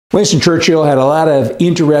Winston Churchill had a lot of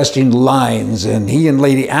interesting lines, and he and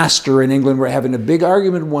Lady Astor in England were having a big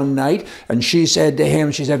argument one night, and she said to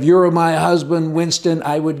him, she said, "If you were my husband, Winston,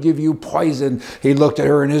 I would give you poison." He looked at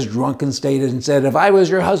her in his drunken state and said, "If I was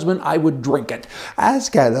your husband, I would drink it." That's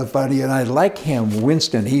kind of funny, and I like him,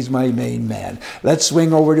 Winston. He's my main man. Let's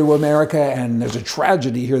swing over to America, and there's a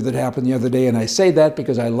tragedy here that happened the other day, and I say that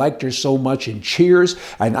because I liked her so much in Cheers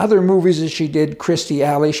and other movies that she did. Kirstie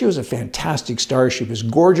Alley, she was a fantastic star. She was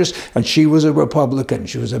gorgeous. And she was a Republican.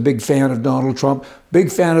 She was a big fan of Donald Trump,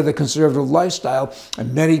 big fan of the conservative lifestyle,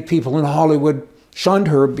 and many people in Hollywood shunned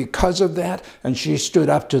her because of that, and she stood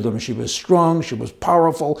up to them. She was strong, she was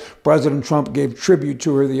powerful. President Trump gave tribute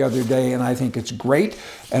to her the other day, and I think it's great,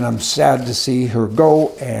 and I'm sad to see her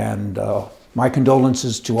go, and my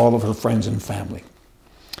condolences to all of her friends and family.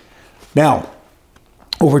 Now,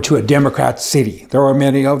 over to a Democrat city. There are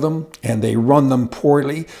many of them, and they run them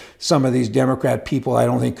poorly. Some of these Democrat people, I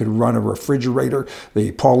don't think, could run a refrigerator.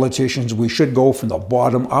 The politicians, we should go from the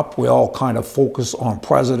bottom up. We all kind of focus on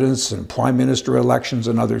presidents and prime minister elections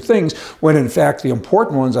and other things, when in fact the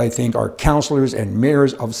important ones, I think, are councilors and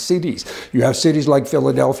mayors of cities. You have cities like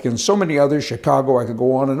Philadelphia and so many others, Chicago, I could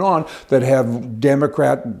go on, that have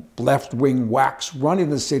Democrat left-wing whacks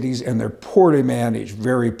running the cities, and they're poorly managed,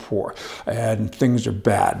 very poor, and things are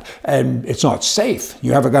bad. And it's not safe.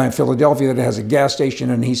 You have a guy in Philadelphia that has a gas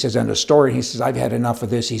station, and he says, and a story, he says, "I've had enough of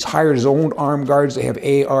this." He's hired his own armed guards. They have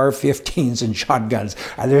AR-15s and shotguns,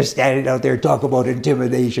 and they're standing out there talking about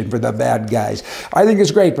intimidation for the bad guys. I think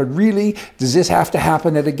it's great, but really, does this have to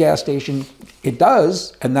happen at a gas station? It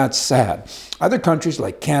does, and that's sad. Other countries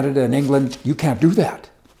like Canada and England, you can't do that.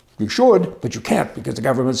 You should, but you can't, because the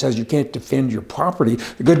government says you can't defend your property.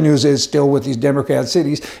 The good news is, still with these Democrat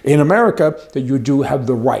cities in America, that you do have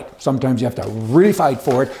the right. Sometimes you have to really fight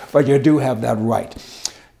for it, but you do have that right.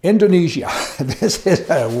 Indonesia, this is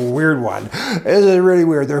a weird one. This is really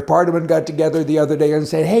weird. Their parliament got together the other day and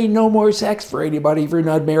said, hey, no more sex for anybody if you're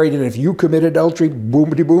not married, and if you commit adultery,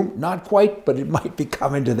 boom-de-boom. Not quite, but it might be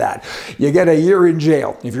coming to that. You get a year in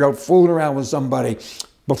jail if you're out fooling around with somebody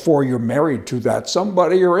before you're married to that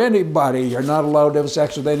somebody or anybody. You're not allowed to have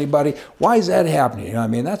sex with anybody. Why is that happening? You know, I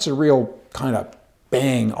mean, that's a real kind of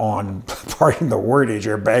bang on, pardon the wordage,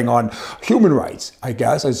 or bang on human rights, I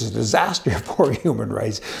guess. It's a disaster for human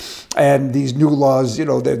rights. And these new laws, you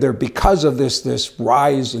know, they're because of this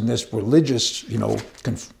rise in this religious, you know,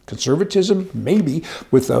 conservatism, maybe,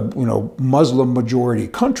 with a, you know, Muslim majority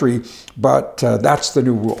country, but that's the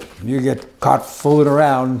new rule. You get caught fooling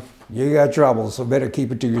around, you got trouble, so better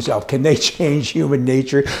keep it to yourself. Can they change human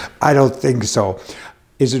nature? I don't think so.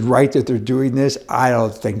 Is it right that they're doing this? I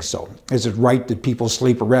don't think so. Is it right that people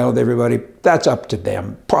sleep around with everybody? That's up to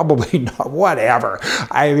them. Probably not. Whatever.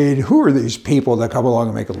 I mean, who are these people that come along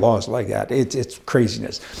and make laws like that? It's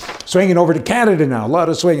craziness. Swinging over to Canada now. A lot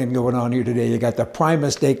of swinging going on here today. You got the Prime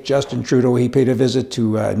Minister, Justin Trudeau. He paid a visit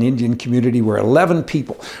to an Indian community where 11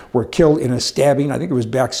 people were killed in a stabbing. I think it was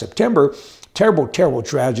back September. Terrible, terrible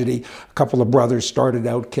tragedy. A couple of brothers started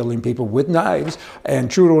out killing people with knives,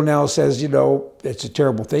 and Trudeau now says, you know, it's a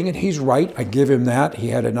terrible thing, and he's right. I give him that. He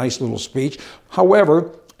had a nice little speech.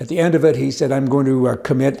 However, at the end of it, he said, I'm going to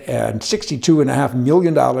commit $62.5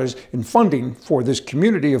 million in funding for this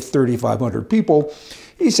community of 3,500 people.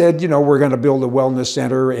 He said, you know, we're going to build a wellness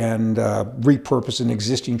center and repurpose an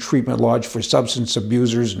existing treatment lodge for substance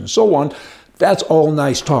abusers and so on. That's all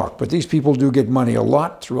nice talk, but these people do get money a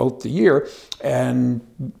lot throughout the year, and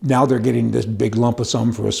now they're getting this big lump of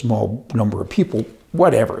sum for a small number of people.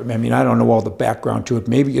 Whatever. I mean, I don't know all the background to it.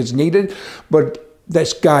 Maybe it's needed, but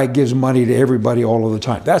this guy gives money to everybody all of the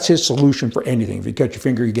time. That's his solution for anything. If you cut your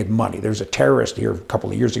finger, you get money. There's a terrorist here a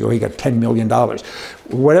couple of years ago. He got $10 million.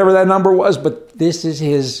 Whatever that number was, but this is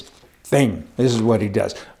his thing. This is what he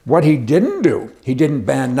does. What he didn't do, he didn't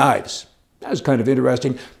ban knives. That was kind of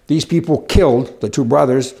interesting. These people killed the two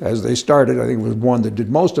brothers as they started. I think it was one that did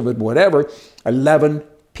most of it, whatever. 11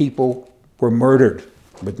 people were murdered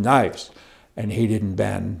with knives, and he didn't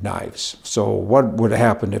ban knives. So what would have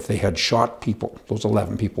happened if they had shot people, those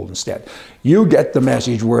 11 people instead? You get the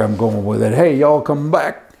message where I'm going with it. Hey, y'all come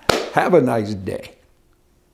back. Have a nice day.